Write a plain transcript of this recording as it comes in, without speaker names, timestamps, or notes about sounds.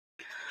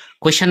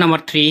Question number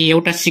 3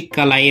 एउटा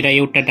सिक्कालाई र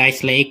एउटा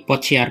डाइसलाई एक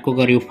पछि अर्को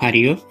गरी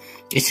उफारियो।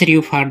 यसरी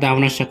उफार्दा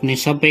आउन सक्ने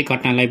सबै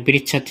घटनालाई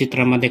वृत्त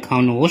चित्रमा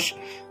देखाउनुहोस्।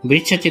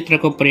 वृत्त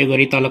चित्रको प्रयोग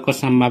गरी तलको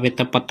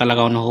सम्भाव्यता पत्ता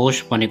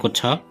लगाउनुहोस् भनेको छ।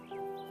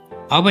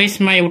 अब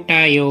यसमा एउटा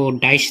यो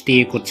डाइस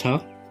दिएको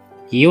छ।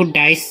 यो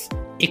डाइस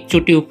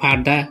एकचोटी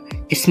उफार्दा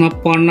यसमा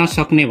पर्न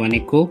सक्ने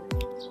भनेको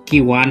कि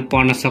 1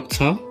 पर्न सक्छ,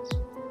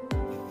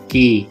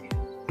 कि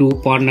 2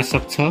 पर्न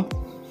सक्छ,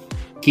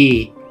 कि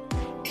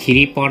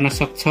 3 पर्न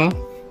सक्छ,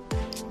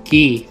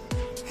 कि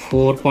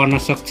 4 पर्न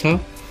सक्छ,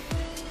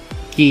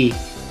 कि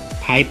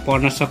 5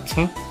 पर्न सक्छ,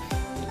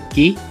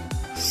 कि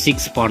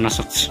 6 पर्न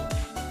सक्छ।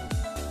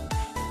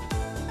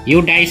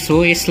 यो डाइस हो।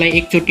 यसलाई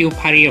एकचोटी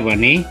उफारियो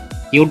भने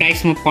यो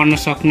डाइसमा पर्न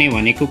सक्ने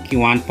भनेको कि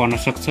 1 पर्न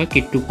सक्छ,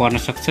 कि 2 पर्न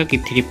सक्छ, कि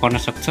 3 पर्न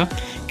सक्छ,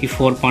 कि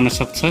 4 पर्न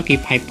सक्छ, कि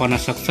 5 पर्न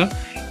सक्छ,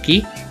 कि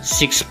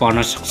 6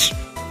 पर्न सक्छ।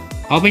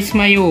 अब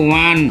यसमा यो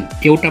 1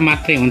 एउटा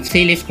मात्रै हुन्छ,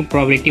 त्यसैले यसको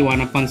प्रोबेबिलिटी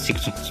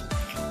 1/6 हुन्छ।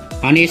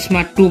 अनि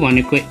यसमा 2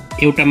 भनेको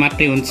एउटा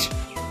मात्रै हुन्छ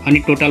अनि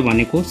टोटल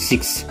भनेको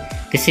 6,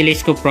 त्यसैले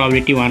यसको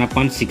प्रोबेबिलिटी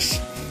 1/6।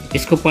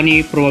 यसको पनि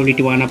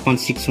प्रोबेबिलिटी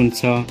 1/6 हुन्छ,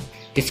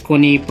 यसको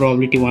नि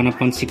प्रोबेबिलिटी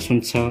 1/6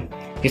 हुन्छ,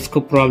 यसको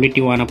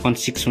प्रोबेबिलिटी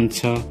 1/6 हुन्छ,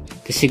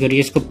 त्यसैगरी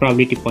यसको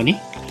प्रोबेबिलिटी पनि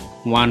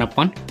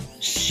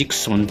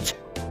 1/6 हुन्छ।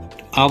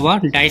 अब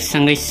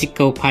डाइससँगै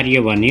सिक्का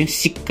उफारियो भने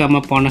सिक्कामा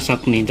पर्न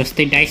सक्ने,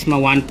 जस्तै डाइसमा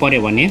 1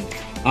 पर्यो भने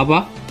अब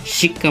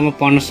सिक्कामा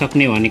पर्न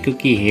सक्ने भनेको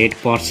कि हेड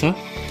पर्छ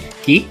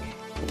कि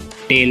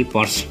टेल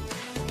पर्छ।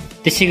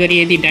 त्यसैगरी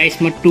यदि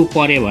डाइसमा 2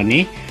 पर्यो भने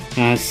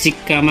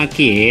सिक्कामा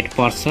कि हेड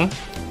पर्छ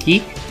कि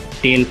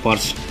टेल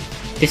पर्छ।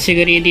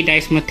 त्यसैगरी यदि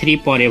डाइसमा 3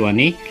 पर्यो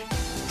भने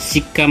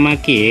सिक्कामा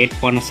कि हेड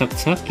पर्न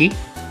सक्छ कि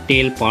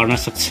टेल पर्न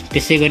सक्छ।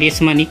 त्यसैगरी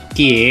यसमा नि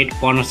कि हेड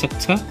पर्न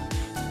सक्छ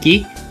कि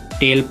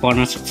टेल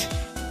पर्न सक्छ,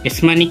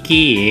 यसमा नि कि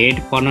हेड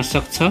पर्न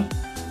सक्छ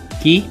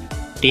कि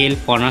टेल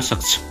पर्न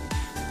सक्छ।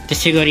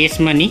 त्यसैगरी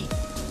यसमा नि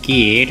कि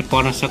हेड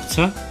पर्न सक्छ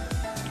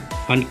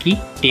अनि कि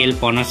टेल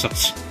पर्न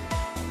सक्छ।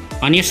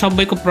 अनि यो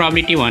सबैको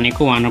प्रोबेबिलिटी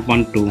भनेको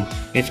 1/2,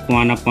 यसको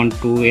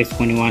 1/2,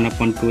 यसको नि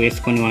 1/2,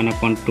 यसको नि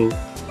 1/2,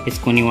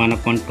 यसको नि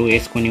 1/2,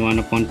 यसको नि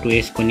 1/2,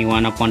 यसको नि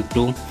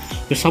 1/2।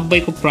 यो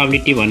सबैको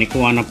प्रोबेबिलिटी भनेको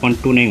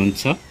 1/2 नै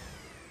हुन्छ।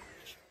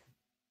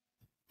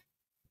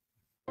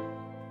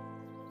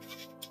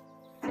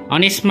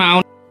 अनि यसमा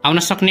आउन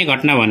सक्ने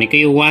घटना भनेको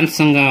यो 1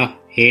 सँग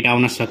हेड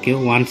आउन सक्यो,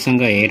 1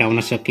 सँग हेड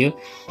आउन सक्यो,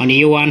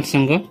 अनि यो 1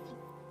 सँग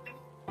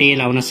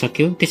टेल आउन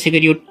सक्यो।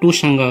 त्यसैगरी यो 2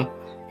 सँग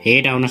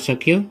हेड आउन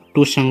सक्यो,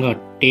 2 सँग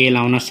टेल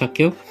आउन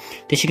सक्यो।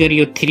 त्यसैगरी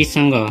यो 3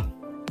 सँग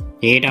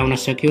हेड आउन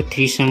सक्यो,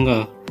 3 सँग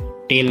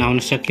टेल आउन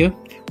सक्यो,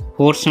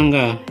 4 सँग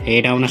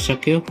हेड आउन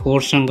सक्यो,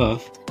 4 सँग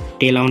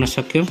टेल आउन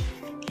सक्यो।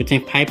 यो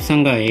चाहिँ 5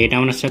 सँग हेड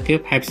आउन सक्यो,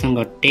 5 सँग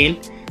टेल,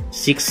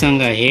 6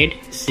 सँग हेड,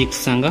 6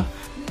 सँग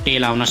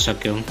टेल आउन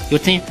सक्यो। यो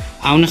चाहिँ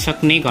आउन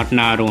सक्ने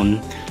घटनाहरू हुन्।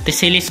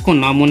 त्यसैले यसको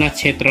नमुना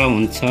क्षेत्र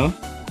हुन्छ,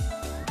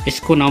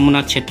 यसको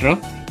नमुना क्षेत्र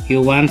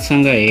यो 1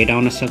 सँग हेड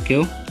आउन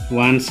सक्यो,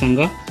 1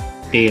 सँग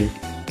टेल,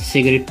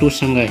 त्यसैगरी 2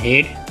 सँग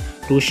हेड,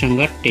 2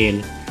 सँग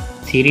टेल,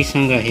 3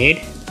 सँग हेड,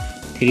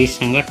 3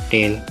 सँग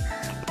टेल,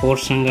 4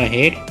 सँग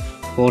हेड,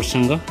 4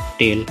 सँग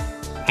टेल,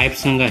 5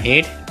 सँग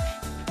हेड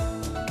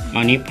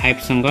अनि 5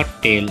 सँग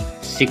टेल,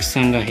 6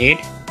 सँग हेड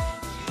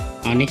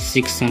अनि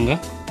 6 सँग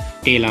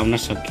टेल आउन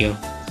सक्यो।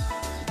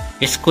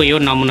 यसको यो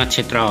नमुना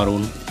क्षेत्रहरू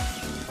हुन्।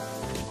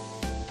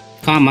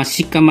 कमा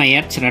सिक्कामा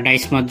एच र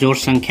डाइसमा जोड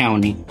सङ्ख्या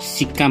आउने।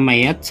 सिक्कामा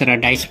एच र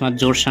डाइसमा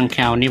जोड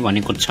सङ्ख्या आउने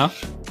भनेको छ।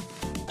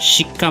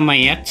 सिक्कामा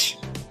एच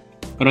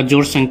र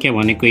जोड सङ्ख्या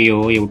भनेको यो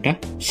हो एउटा,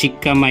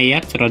 सिक्कामा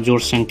एच र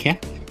जोड सङ्ख्या।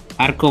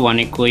 अर्को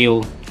भनेको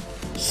यो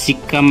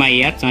सिक्कामा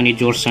एच अनि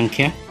जोड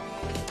सङ्ख्या,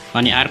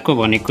 अनि अर्को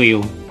भनेको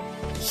यो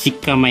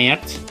सिक्कामा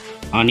एच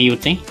अनि यो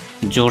चाहिँ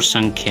जोड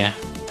सङ्ख्या।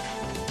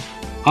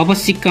 अब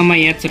सिक्कामा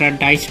एच र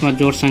डाइसमा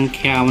जोड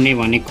सङ्ख्या आउने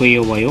भनेको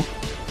यो भयो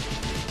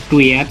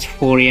 2h,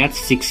 4h,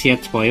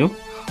 6h भयो।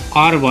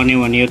 अर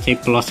भन्यो भने यो चाहिँ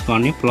प्लस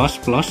गर्ने, प्लस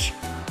प्लस।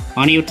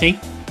 अनि यो चाहिँ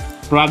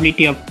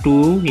probability of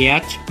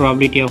 2h,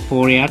 probability of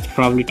 4h,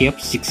 probability of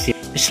 6h।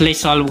 यसलाई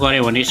सल्भ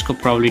गर्यो भने यसको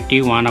प्रोबेबिलिटी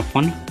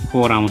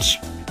 1/4 आउँछ।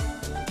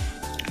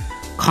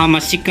 खमा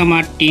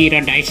सिक्कामा टी र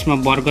डाइसमा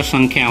वर्ग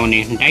सङ्ख्या आउने।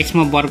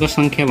 डाइसमा वर्ग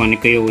सङ्ख्या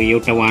भनेको यो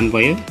एउटा 1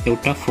 भयो,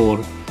 एउटा 4,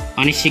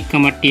 अनि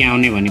सिक्कामा टी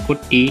आउने भनेको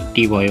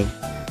टी भयो।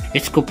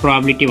 यसको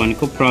प्रोबेबिलिटी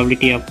भनेको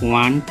probability of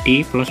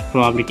 1t plus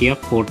probability of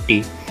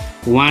 4t।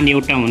 1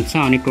 एउटा हुन्छ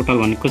अनि टोटल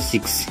भनेको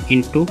 6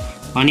 इन्टु,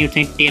 अनि यो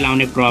चाहिँ टेल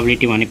आउने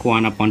प्रोबेबिलिटी भनेको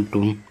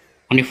 1/2,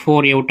 अनि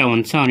 4 एउटा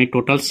हुन्छ अनि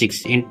टोटल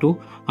 6 इन्टु,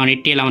 अनि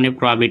टेल आउने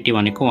प्रोबेबिलिटी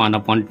भनेको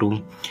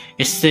 1/2।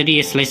 यसरी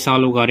यसलाई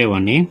सल्भ गर्यो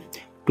भने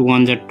 2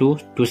 1 2,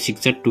 2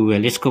 6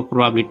 12, यसको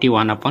प्रोबेबिलिटी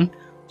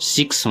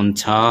 1/6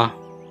 हुन्छ।